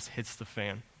poo just hits the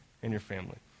fan in your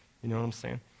family. You know what I'm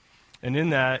saying? And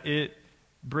in that, it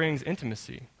brings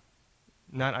intimacy,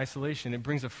 not isolation. It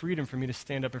brings a freedom for me to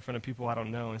stand up in front of people I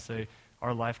don't know and say,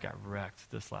 our life got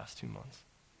wrecked this last 2 months.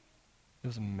 It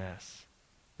was a mess.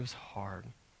 It was hard.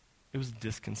 It was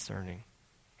disconcerting.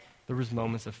 There was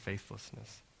moments of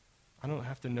faithlessness. I don't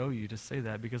have to know you to say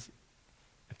that, because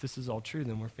if this is all true,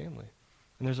 then we're family.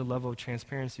 And there's a level of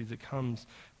transparency that comes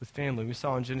with family. We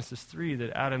saw in Genesis 3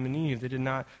 that Adam and Eve, they did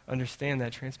not understand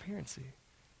that transparency.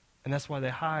 And that's why they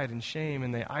hide and shame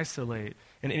and they isolate.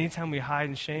 And anytime we hide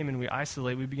and shame and we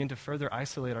isolate, we begin to further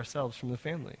isolate ourselves from the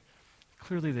family.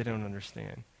 Clearly they don't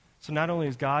understand. So not only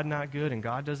is God not good, and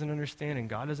God doesn't understand, and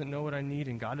God doesn't know what I need,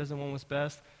 and God doesn't want what's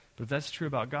best, but if that's true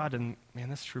about God, then, man,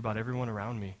 that's true about everyone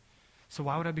around me. So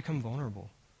why would I become vulnerable?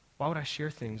 Why would I share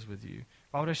things with you?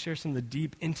 Why would I share some of the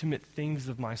deep, intimate things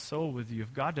of my soul with you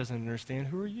if God doesn't understand?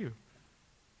 Who are you?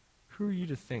 Who are you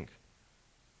to think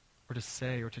or to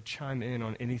say or to chime in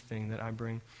on anything that I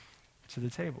bring to the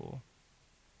table?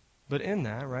 But in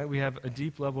that, right, we have a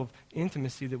deep level of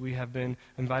intimacy that we have been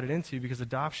invited into because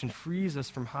adoption frees us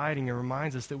from hiding and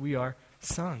reminds us that we are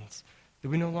sons, that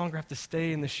we no longer have to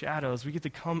stay in the shadows. We get to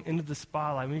come into the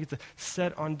spotlight. We get to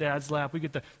sit on Dad's lap. We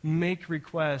get to make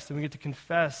requests, and we get to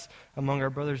confess among our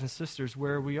brothers and sisters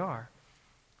where we are.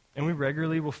 And we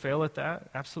regularly will fail at that,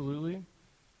 absolutely.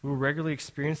 We will regularly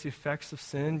experience the effects of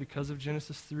sin because of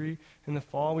Genesis 3 in the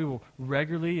fall. We will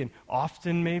regularly and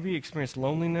often maybe experience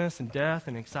loneliness and death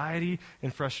and anxiety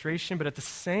and frustration. But at the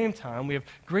same time, we have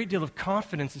a great deal of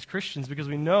confidence as Christians because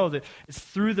we know that it's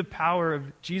through the power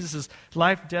of Jesus'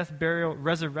 life, death, burial,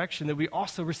 resurrection that we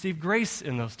also receive grace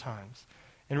in those times.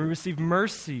 And we receive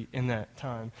mercy in that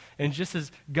time. And just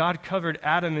as God covered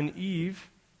Adam and Eve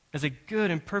as a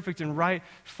good and perfect and right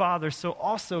Father, so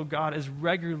also God is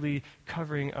regularly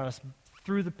covering us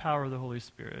through the power of the Holy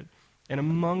Spirit and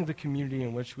among the community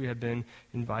in which we have been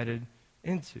invited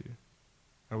into.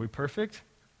 Are we perfect?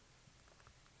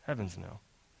 Heavens no.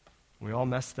 We all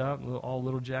messed up, all a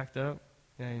little jacked up?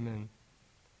 Yeah, amen.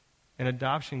 And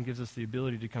adoption gives us the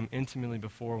ability to come intimately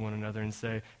before one another and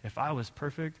say, if I was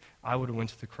perfect, I would have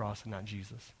went to the cross and not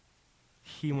Jesus.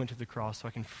 He went to the cross so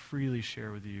I can freely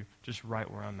share with you just right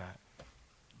where I'm at.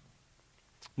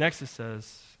 Next it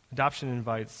says, adoption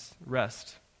invites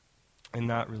rest and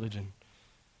not religion.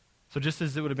 So just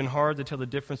as it would have been hard to tell the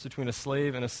difference between a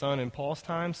slave and a son in Paul's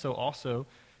time, so also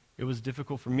it was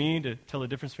difficult for me to tell the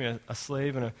difference between a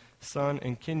slave and a son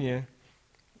in Kenya.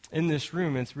 In this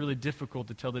room, it's really difficult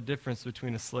to tell the difference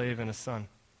between a slave and a son.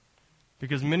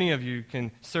 Because many of you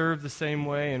can serve the same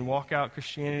way and walk out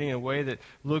Christianity in a way that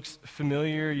looks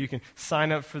familiar. You can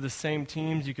sign up for the same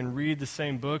teams. You can read the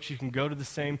same books. You can go to the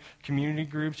same community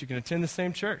groups. You can attend the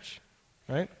same church,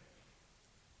 right?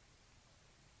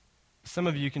 Some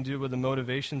of you can do it with the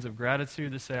motivations of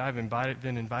gratitude to say, I've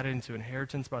been invited into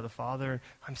inheritance by the Father.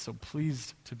 I'm so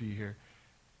pleased to be here.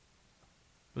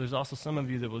 But there's also some of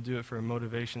you that will do it for a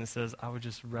motivation that says, I would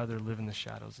just rather live in the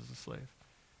shadows as a slave.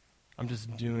 I'm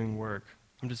just doing work.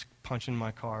 I'm just punching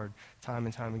my card time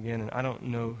and time again, and I don't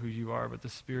know who you are, but the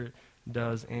Spirit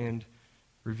does and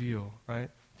reveal,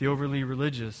 right? The overly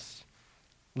religious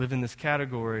live in this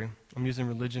category. I'm using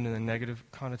religion in a negative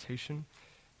connotation,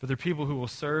 but they're people who will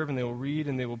serve and they will read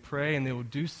and they will pray and they will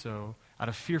do so out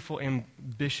of fearful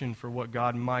ambition for what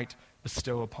God might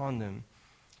bestow upon them.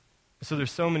 So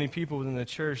there's so many people within the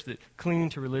church that cling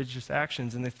to religious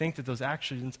actions, and they think that those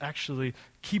actions actually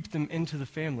keep them into the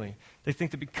family. They think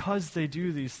that because they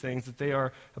do these things that they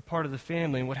are a part of the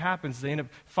family, and what happens is they end up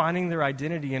finding their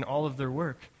identity in all of their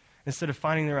work instead of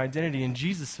finding their identity in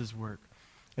Jesus' work.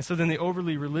 And so then the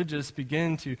overly religious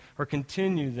begin to, or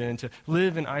continue then, to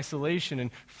live in isolation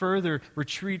and further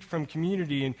retreat from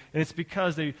community. And it's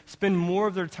because they spend more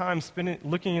of their time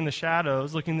looking in the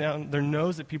shadows, looking down their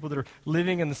nose at people that are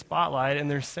living in the spotlight, and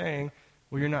they're saying,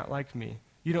 well, you're not like me.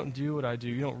 You don't do what I do.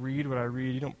 You don't read what I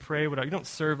read. You don't pray you don't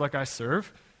serve like I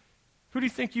serve. Who do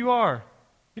you think you are?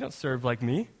 You don't serve like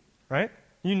me, right?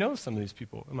 You know some of these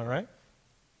people. Am I right?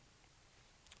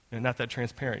 And not that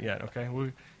transparent yet, okay?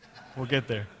 We'll get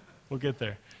there. We'll get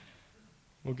there.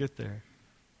 We'll get there.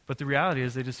 But the reality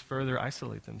is they just further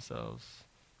isolate themselves.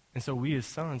 And so we as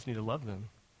sons need to love them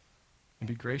and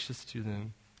be gracious to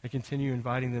them and continue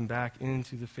inviting them back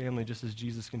into the family just as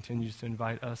Jesus continues to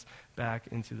invite us back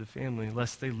into the family,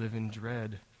 lest they live in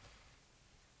dread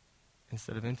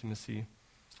instead of intimacy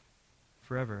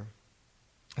forever.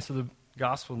 And so the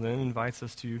gospel then invites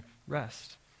us to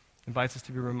rest. Invites us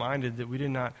to be reminded that we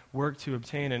did not work to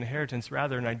obtain an inheritance.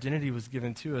 Rather, an identity was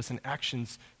given to us, and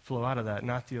actions flow out of that,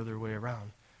 not the other way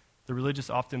around. The religious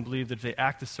often believe that if they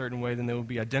act a certain way, then they will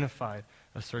be identified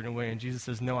a certain way. And Jesus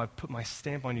says, no, I've put my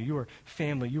stamp on you. You are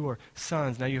family. You are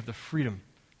sons. Now you have the freedom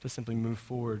to simply move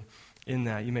forward in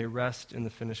that. You may rest in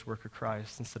the finished work of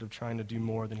Christ instead of trying to do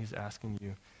more than he's asking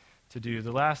you to do.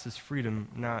 The last is freedom,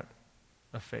 not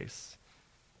a face.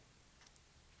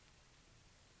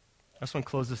 I just want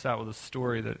to close this out with a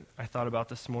story that I thought about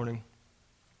this morning.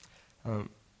 I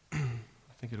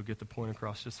think it'll get the point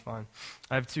across just fine.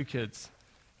 I have 2 kids.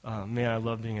 Man, I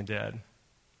love being a dad.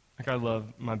 Like, I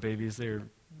love my babies. They're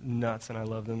nuts, and I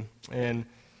love them. And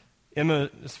Emma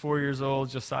is 4 years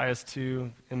old. Josiah is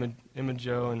 2. Emma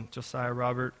Joe and Josiah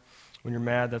Robert. When you're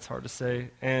mad, that's hard to say.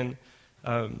 And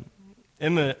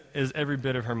Emma is every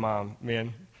bit of her mom,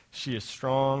 man. She is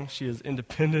strong. She is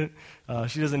independent.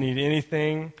 She doesn't need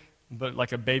anything but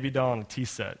like a baby doll and a tea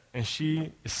set. And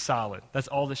she is solid. That's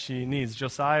all that she needs.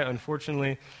 Josiah,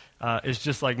 unfortunately, is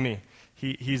just like me.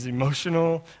 He's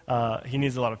emotional. He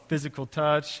needs a lot of physical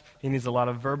touch. He needs a lot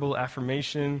of verbal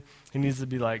affirmation. He needs to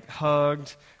be like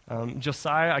hugged.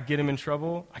 Josiah, I get him in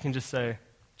trouble. I can just say,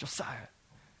 Josiah.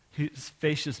 His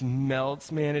face just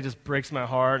melts, man. It just breaks my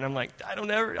heart. And I'm like,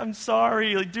 I'm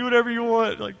sorry. Like, do whatever you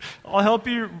want. Like, I'll help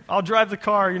you. I'll drive the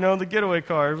car, the getaway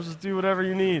car. We'll just do whatever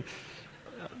you need.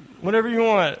 Whatever you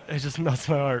want. It just melts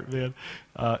my heart, man.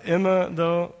 Emma,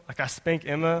 though, like I spank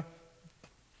Emma.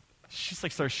 She's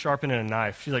like starts sharpening a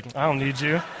knife. She's like, I don't need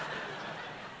you. I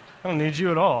don't need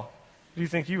you at all. Who do you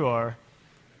think you are?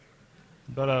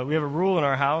 But we have a rule in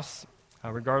our house.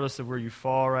 Regardless of where you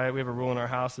fall, right? We have a rule in our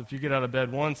house. If you get out of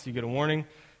bed once, you get a warning.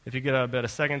 If you get out of bed a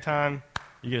second time,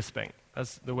 you get a spank.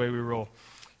 That's the way we roll.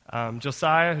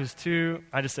 Josiah, who's 2,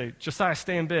 I just say, Josiah,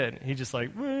 stay in bed. He just like,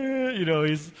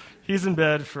 he's in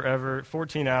bed forever,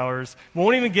 14 hours.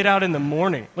 Won't even get out in the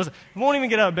morning. Listen, won't even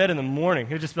get out of bed in the morning.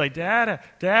 He'll just be like, Dada,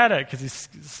 because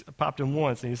he's popped him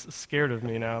once, and he's scared of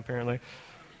me now, apparently.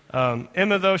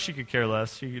 Emma, though, she could care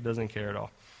less. She doesn't care at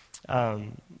all.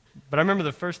 But I remember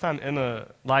the first time Emma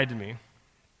lied to me,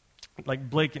 like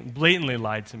blatantly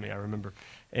lied to me, I remember.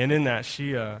 And in that,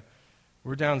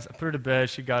 we're down, I put her to bed,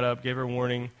 she got up, gave her a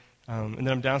warning, and then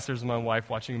I'm downstairs with my wife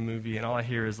watching a movie, and all I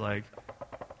hear is like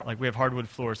we have hardwood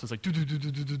floors, so it's like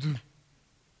do-do-do-do-do-do-do.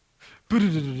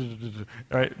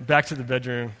 All right, back to the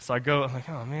bedroom. So I go, I'm like,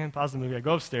 oh man, pause the movie. I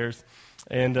go upstairs,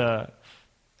 and I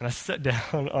sit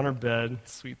down on her bed,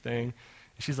 sweet thing,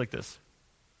 and she's like this.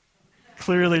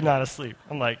 Clearly not asleep.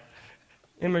 I'm like,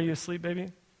 Emma, are you asleep,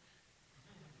 baby?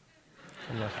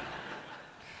 I'm like,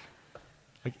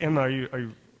 Emma, are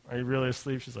you really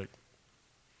asleep? She's like,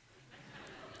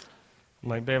 I'm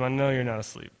like, babe, I know you're not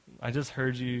asleep. I just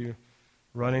heard you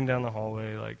running down the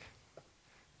hallway, like,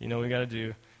 you know what we got to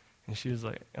do. And she was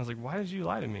like, I was like, why did you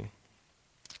lie to me?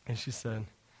 And she said,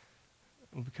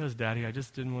 well, because, Daddy, I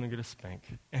just didn't want to get a spank.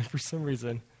 And for some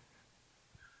reason,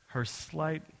 her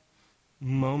slight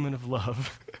moment of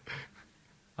love,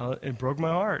 it broke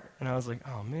my heart. And I was like,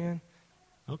 oh, man,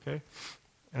 okay.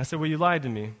 And I said, well, you lied to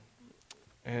me.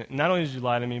 And not only did you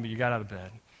lie to me, but you got out of bed.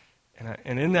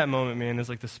 And in that moment, man, it's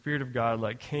like the Spirit of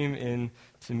God came in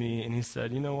to me, and he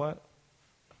said, you know what?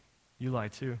 You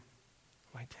lied too.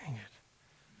 I'm like, dang it.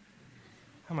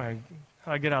 How do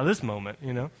I get out of this moment,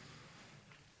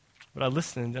 But I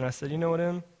listened, and I said, you know what,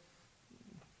 Em?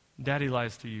 Daddy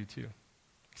lies to you too.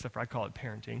 Except for I call it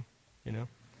parenting,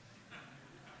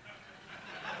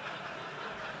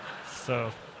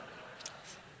 So,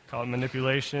 call it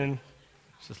manipulation.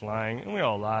 It's just lying. And we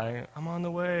all lie. I'm on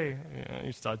the way.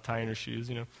 You start tying her shoes,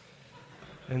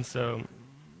 And so,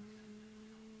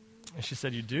 and she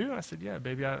said, you do? I said, yeah,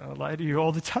 baby, I lie to you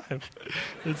all the time.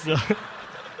 And so,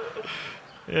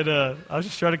 I was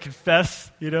just trying to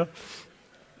confess,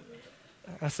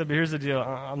 I said, but here's the deal.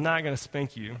 I'm not going to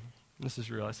spank you. This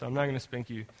is real. I said, I'm not going to spank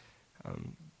you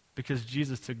because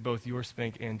Jesus took both your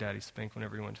spank and Daddy's spank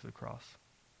whenever he went to the cross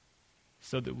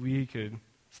so that we could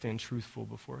stand truthful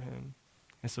before him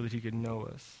and so that he could know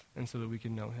us and so that we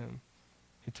could know him.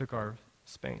 He took our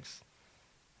spanks.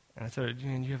 And I said,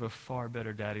 man, you have a far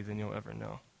better daddy than you'll ever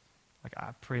know.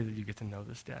 I pray that you get to know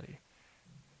this daddy.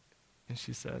 And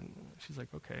she's like,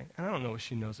 okay. And I don't know what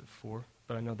she knows it for,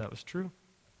 but I know that was true,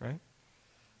 right?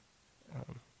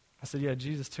 I said, yeah,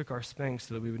 Jesus took our spanks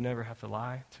so that we would never have to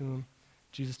lie to him.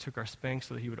 Jesus took our spanks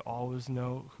so that he would always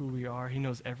know who we are. He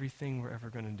knows everything we're ever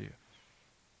going to do.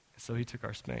 So he took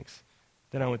our spanks.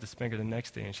 Then I went to spank her the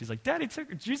next day, and she's like,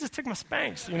 Jesus took my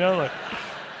spanks,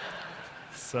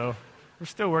 So we're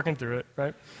still working through it,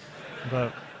 right?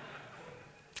 But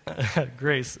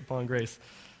grace upon grace.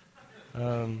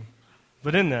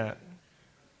 But in that,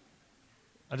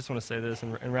 I just want to say this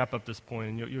and wrap up this point,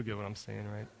 and you'll get what I'm saying,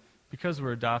 right? Because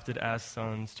we're adopted as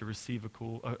sons to receive a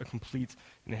complete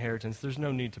inheritance, there's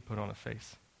no need to put on a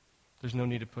face. There's no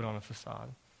need to put on a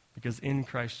facade. Because in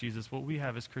Christ Jesus, what we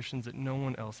have as Christians that no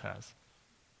one else has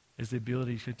is the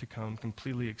ability to come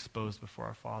completely exposed before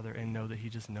our Father and know that he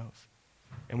just knows.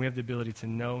 And we have the ability to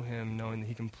know him, knowing that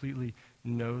he completely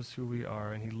knows who we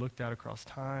are, and he looked out across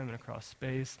time and across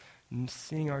space,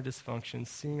 seeing our dysfunction,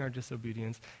 seeing our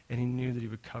disobedience, and he knew that he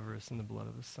would cover us in the blood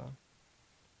of his Son.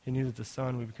 He knew that the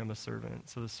Son would become a servant,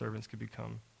 so the servants could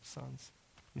become sons.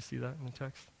 You see that in the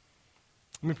text?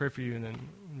 Let me pray for you and then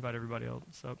invite everybody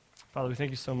else up. Father, we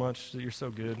thank you so much that you're so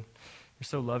good. You're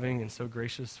so loving and so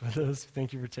gracious with us.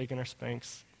 Thank you for taking our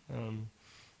spanks.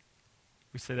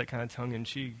 We say that kind of tongue in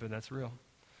cheek, but that's real.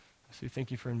 So we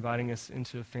thank you for inviting us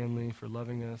into a family, for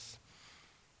loving us,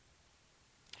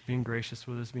 being gracious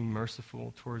with us, being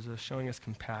merciful towards us, showing us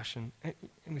compassion. And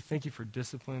we thank you for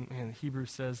discipline. Man,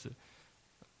 Hebrews says that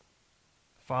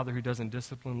a father who doesn't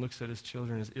discipline looks at his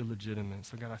children as illegitimate.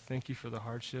 So God, I thank you for the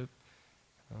hardship.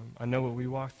 I know what we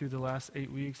walked through the last 8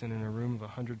 weeks, and in a room of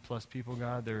 100+ people,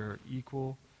 God, there are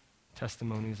equal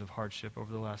testimonies of hardship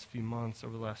over the last few months,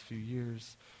 over the last few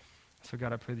years. So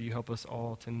God, I pray that you help us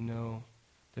all to know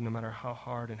that no matter how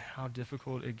hard and how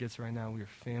difficult it gets right now, we are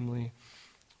family,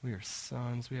 we are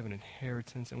sons, we have an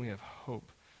inheritance, and we have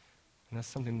hope. And that's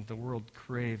something that the world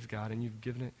craves, God, and you've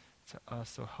given it to us,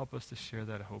 so help us to share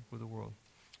that hope with the world.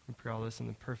 We pray all this in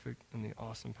the perfect and the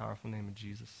awesome, powerful name of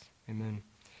Jesus. Amen.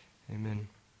 Amen.